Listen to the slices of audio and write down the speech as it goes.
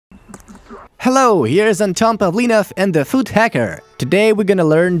Hello, here's Anton Pavlinov and the Foothacker. Today we're gonna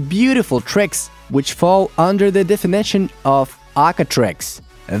learn beautiful tricks which fall under the definition of AKKA tricks.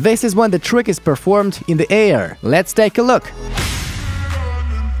 This is when the trick is performed in the air. Let's take a look.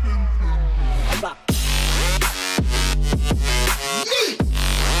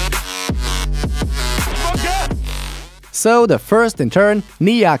 So the first in turn,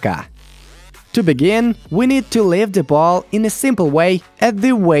 knee AKKA. To begin, we need to lift the ball in a simple way at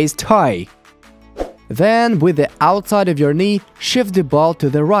the waist high. Then, with the outside of your knee, shift the ball to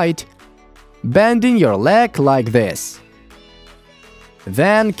the right, bending your leg like this.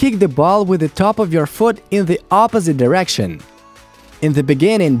 Then, kick the ball with the top of your foot in the opposite direction. In the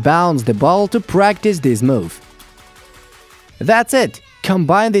beginning, bounce the ball to practice this move. That's it!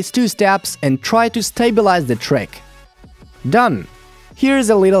 Combine these two steps and try to stabilize the trick. Done! Here's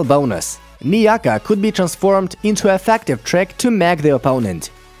a little bonus. Knee AKKA could be transformed into an effective trick to make the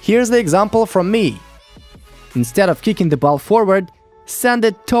opponent. Here's the example from me. Instead of kicking the ball forward, send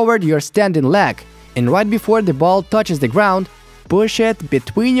it toward your standing leg, and right before the ball touches the ground, push it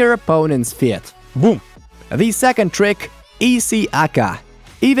between your opponent's feet. Boom! The second trick, ISSY AKKA.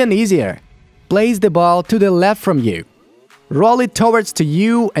 Even easier. Place the ball to the left from you. Roll it towards to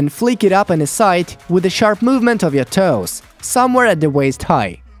you and flick it up on the side with a sharp movement of your toes, somewhere at the waist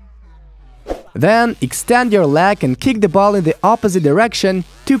high. Then extend your leg and kick the ball in the opposite direction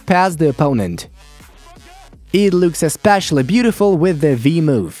to pass the opponent. It looks especially beautiful with the V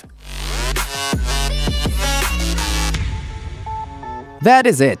move. That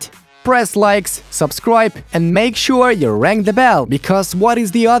is it. Press likes, subscribe and make sure you ring the bell, because what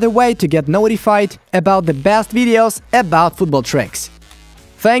is the other way to get notified about the best videos about football tricks?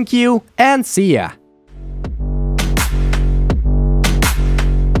 Thank you and see ya!